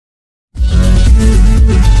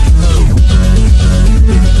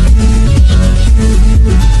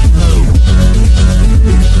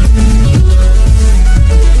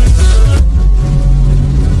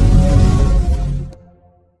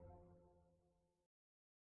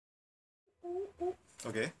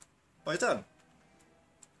Okay, my turn.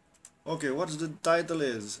 Okay, what's the title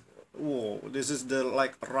is? Oh, this is the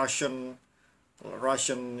like Russian,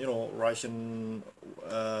 Russian,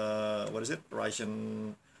 what is it?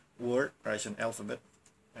 Russian word, Russian alphabet.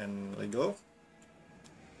 And let go.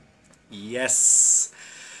 Yes,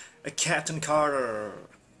 a Captain Carter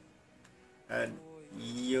and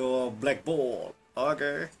your black ball.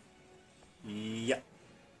 Okay, yeah,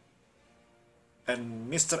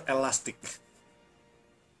 and Mr. Elastic.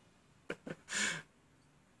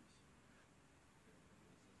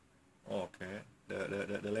 Okay,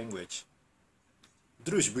 the language.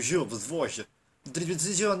 Дружба, жопа, звоща.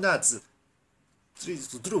 Традиционация.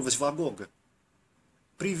 Дружба, свобода.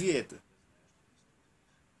 Привет.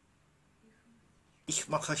 Ich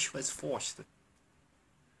mache was forst.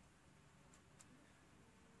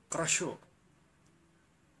 Хорошо.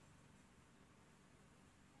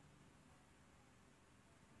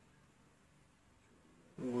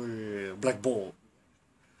 Black ball.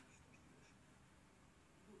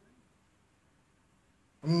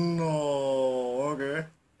 No, okay.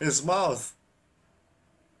 His mouth.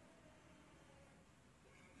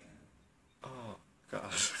 Oh,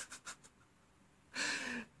 God.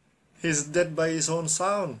 He's dead by his own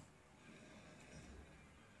sound.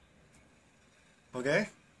 Okay?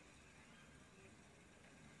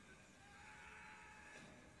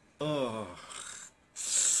 Oh.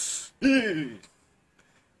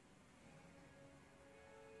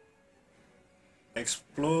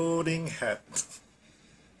 Exploding head.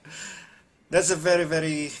 That's a very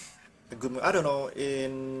good movie. I don't know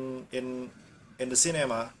in the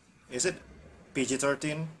cinema, is it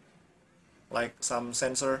PG-13? Like some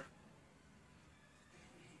censor?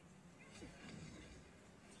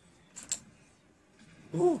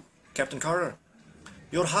 Ooh, Captain Carter,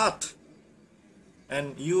 you're hot,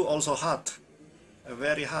 and you also hot,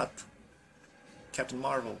 very hot, Captain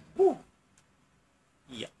Marvel. Ooh,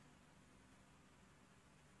 yeah.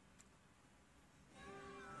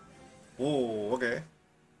 Oh, okay,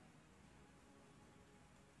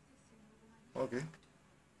 okay.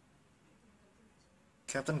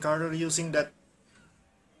 Captain Carter using that.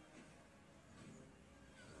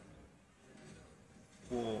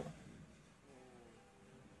 Oh,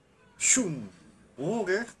 shoom. Oh,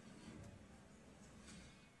 okay.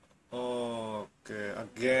 Okay,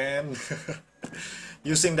 again.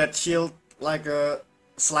 Using that shield like a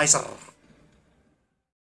slicer.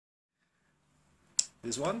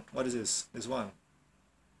 This one? What is this? This one.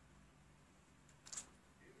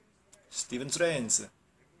 Stephen Strange.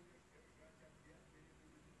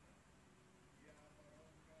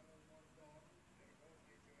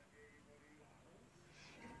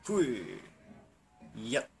 Hui.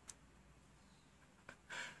 Yep.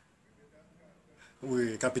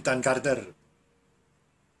 Wih, Kapitan Carter.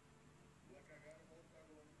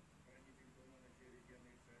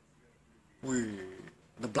 Wih,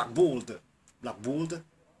 the Black Bolt. Black Bolt.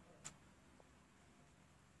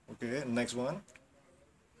 Okay, next one.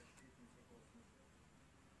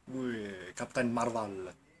 Wih, Captain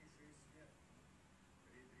Marvel.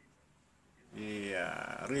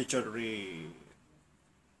 Yeah, Richard Reed.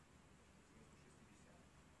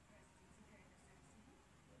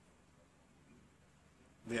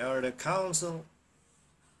 They are the council.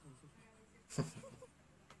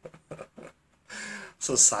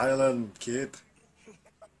 So silent, kid.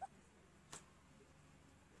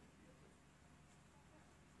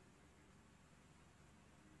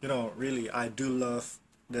 Really, I do love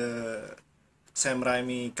the Sam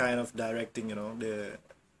Raimi kind of directing, the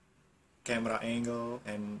camera angle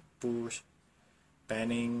and push,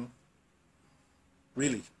 panning.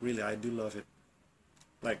 Really, really, I do love it.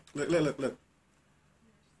 Like, look.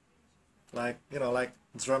 Like, like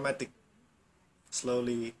dramatic,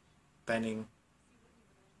 slowly panning.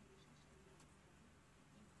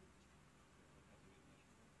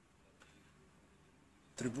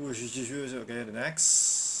 Okay, the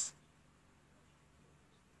next.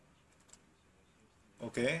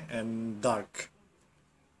 Okay, and dark.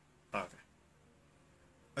 Okay.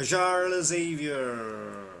 Charles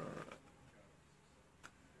Xavier.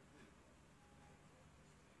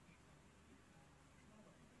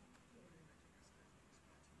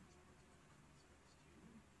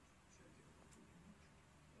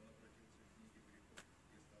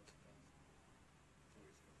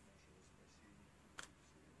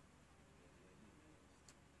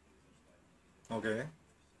 Okay.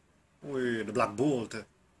 Wait, the Black Bolt.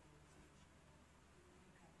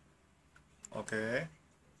 Okay.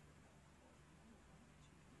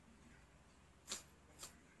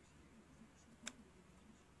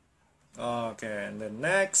 Okay, and the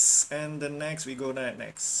next we go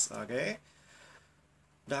next. Okay.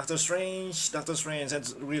 Doctor Strange.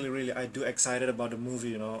 That's really, really. I do excited about the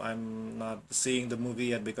movie. I'm not seeing the movie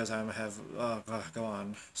yet because I have. Oh God, come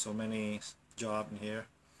on, so many job in here.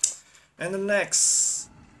 And the next.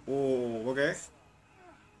 Oh, okay.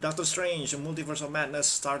 Doctor Strange, the Multiverse of Madness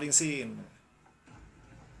starting scene.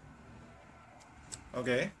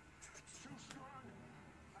 Okay,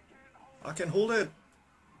 I can hold it.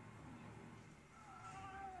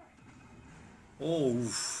 Oh,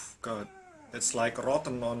 oof, God, it's like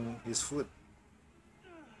rotten on his foot.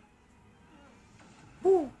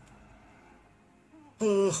 Ooh.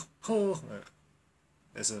 Oh, oh.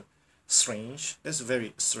 That's a strange. That's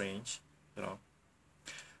very strange. You know.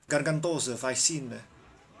 Gargantosa fight scene.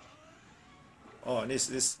 Oh,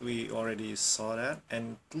 this we already saw that.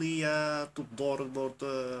 And Clea to daughter.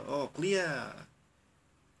 Oh, Clea.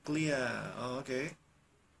 Clea. Oh, okay.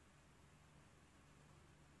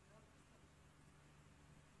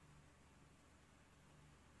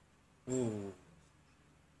 Ooh.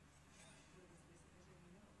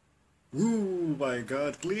 Ooh, my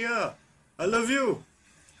God, Clea. I love you.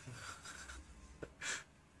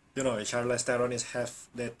 Charlize Theron is have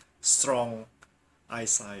that strong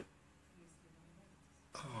eyesight.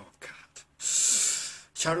 Oh God.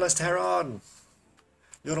 Charlize Theron,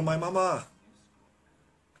 you're my mama.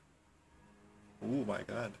 Oh my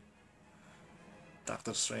God.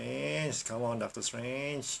 Doctor Strange, come on, Doctor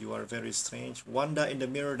Strange. You are very strange. Wanda in the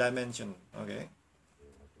mirror dimension. Okay.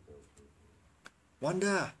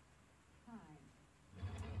 Wanda.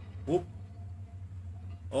 Whoop.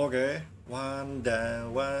 Okay. Wanda,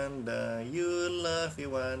 Wanda, you love me,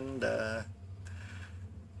 Wanda.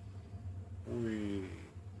 Ui.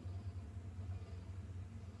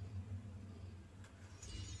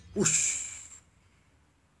 Whoosh.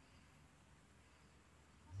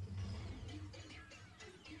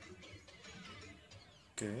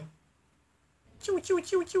 Okay. Choo choo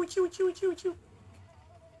choo choo choo choo choo choo.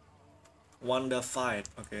 Wanda fight.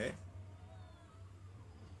 Okay.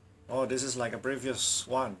 Oh, this is like a previous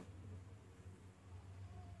one.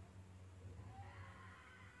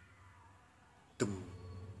 Dum.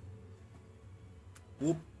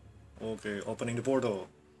 Whoop. Okay, opening the portal.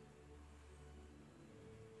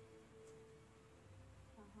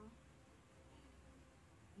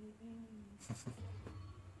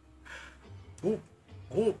 Whoop.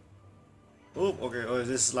 Whoop. Whoop. Okay. Oh,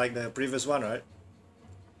 this is like the previous one, right?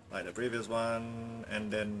 Like the previous one,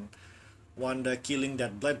 and then Wanda killing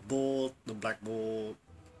that Black Bolt, the Black Bolt.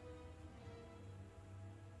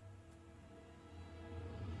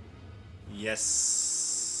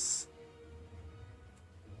 Yes.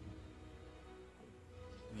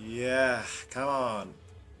 Yeah, come on.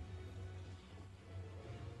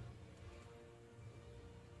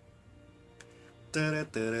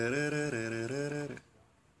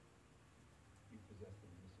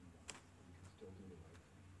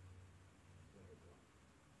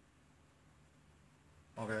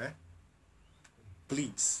 Okay,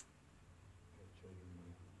 please.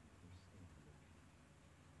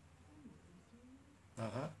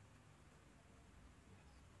 Uh-huh.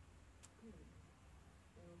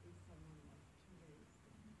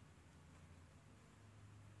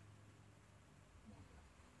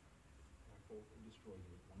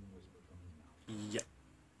 Yeah.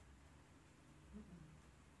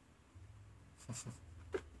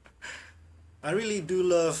 I really do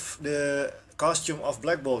love the costume of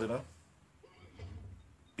Black Bolt.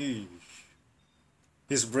 Eesh.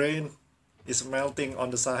 His brain is melting on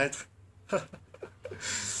the side.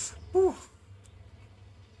 Whew.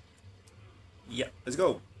 Yeah, let's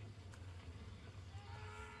go.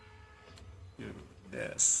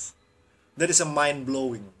 Yes. That is a mind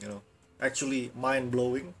blowing. Actually, mind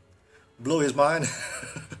blowing. Blow his mind.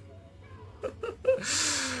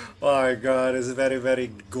 My God, it's a very,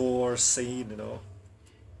 very gore scene.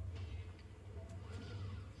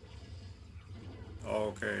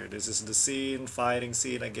 Okay, this is the scene, fighting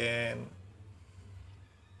scene again.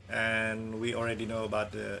 And we already know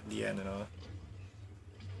about the end.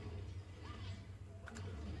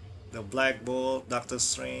 The Black Bolt, Doctor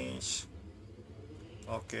Strange.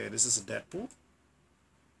 Okay, this is Deadpool.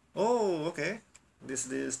 Oh, okay. This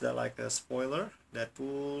is the like a spoiler.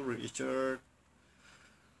 Deadpool, Richard,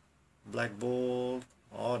 Black Bolt.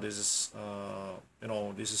 Oh, this is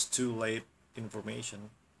this is too late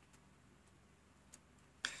information.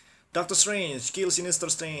 Doctor Strange, kill Sinister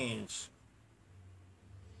Strange.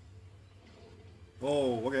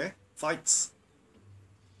 Oh, okay. Fights.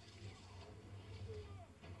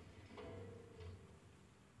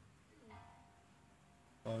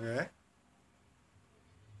 Okay.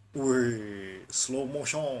 Wait, slow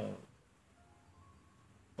motion.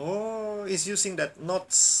 Oh, he's using that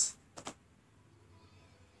notes.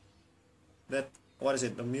 That, what is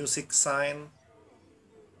it? The music sign.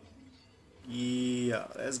 Yeah,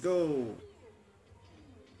 let's go.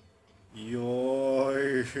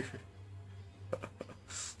 Yo.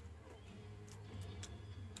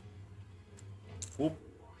 Whoop.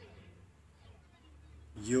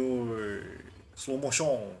 Yo. Slow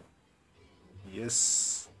motion.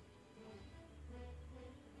 Yes.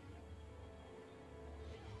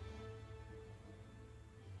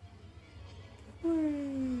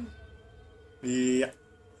 Yeah.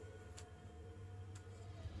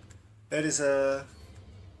 That is a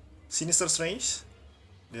Sinister Strange,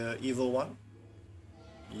 the evil one.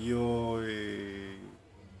 Yo.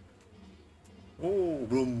 Oh,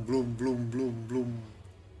 bloom, bloom, bloom, bloom, bloom.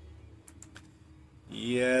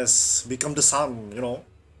 Yes, become the sun.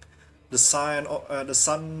 The sun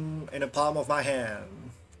in the palm of my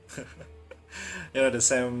hand. The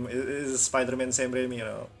same is Spider-Man Sam Raimi.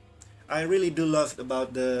 I really do love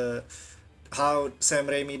about the how Sam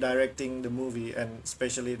Raimi directing the movie, and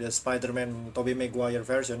especially the Spider-Man Tobey Maguire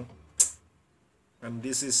version. And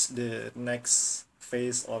this is the next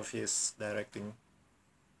phase of his directing.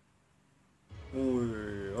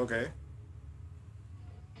 Ooh, okay.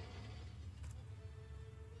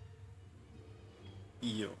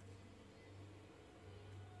 Yo.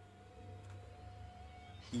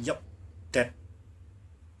 Yup. Dead.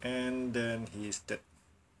 And then he's dead.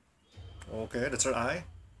 Okay, the third eye.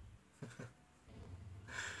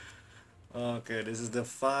 Okay, this is the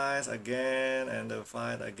fight again and the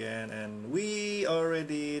fight again, and we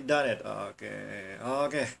already done it. Okay,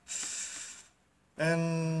 okay,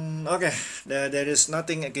 and okay, there is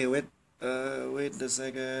nothing. Okay, wait the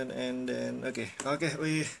second, and then okay,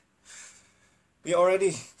 we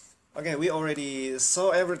already, okay, we already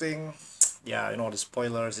saw everything. Yeah, the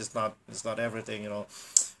spoilers is not, it's not everything. I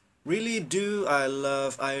really do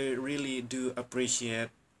appreciate,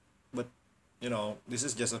 but this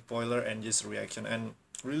is just a spoiler and just reaction, and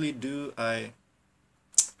really do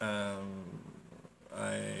um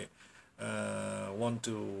I want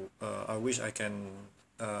to I wish I can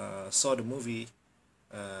saw the movie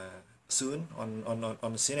soon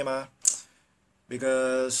on cinema,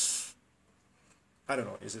 because I don't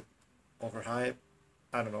know, is it overhyped?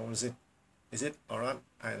 I don't know, is it or not?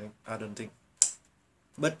 I don't think.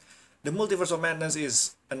 But the Multiverse of Madness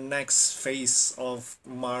is a next phase of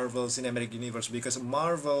Marvel Cinematic Universe, because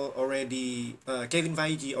Marvel already, Kevin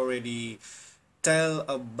Feige already tell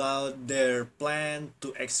about their plan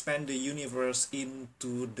to expand the universe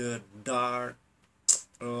into the dark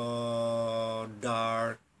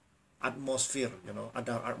atmosphere, a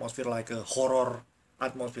dark atmosphere, like a horror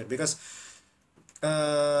atmosphere, because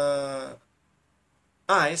uh,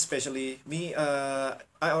 I, especially me, I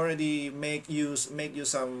already make you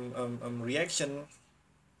some reaction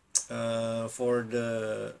for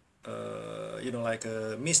the like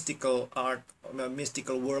a mystical art,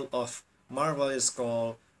 mystical world of Marvel is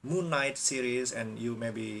called Moon Knight series, and you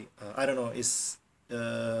maybe, I don't know, is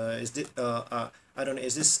this I don't know,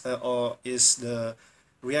 is this or is the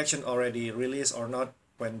reaction already released or not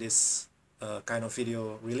when this kind of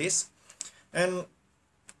video release. And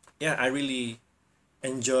yeah, I really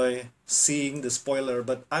enjoy seeing the spoiler,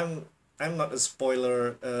 but I'm not a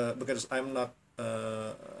spoiler, because I'm not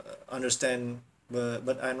understand,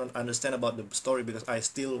 but I don't understand about the story, because I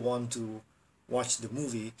still want to watch the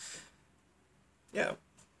movie. Yeah,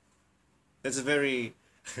 it's a very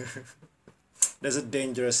there's a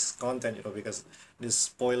dangerous content, because this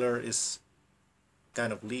spoiler is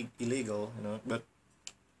kind of illegal, but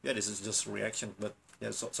yeah, this is just reaction. But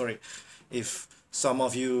yeah, so sorry if some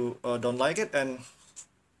of you don't like it, and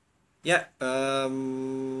yeah,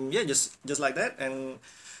 yeah, just like that. And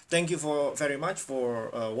thank you for very much for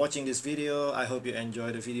watching this video. I hope you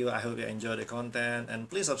enjoy the video, I hope you enjoy the content, and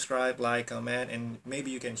please subscribe, like, comment, and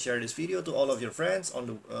maybe you can share this video to all of your friends on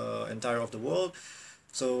the entire of the world.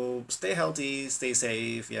 So stay healthy, stay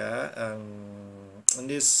safe. Yeah, and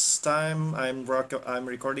this time I'm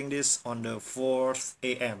recording this on the 4th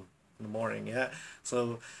a.m. in the morning. Yeah,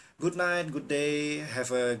 so good night, good day,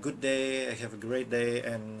 have a good day, have a great day,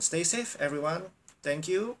 and stay safe, everyone. Thank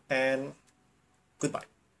you, and goodbye.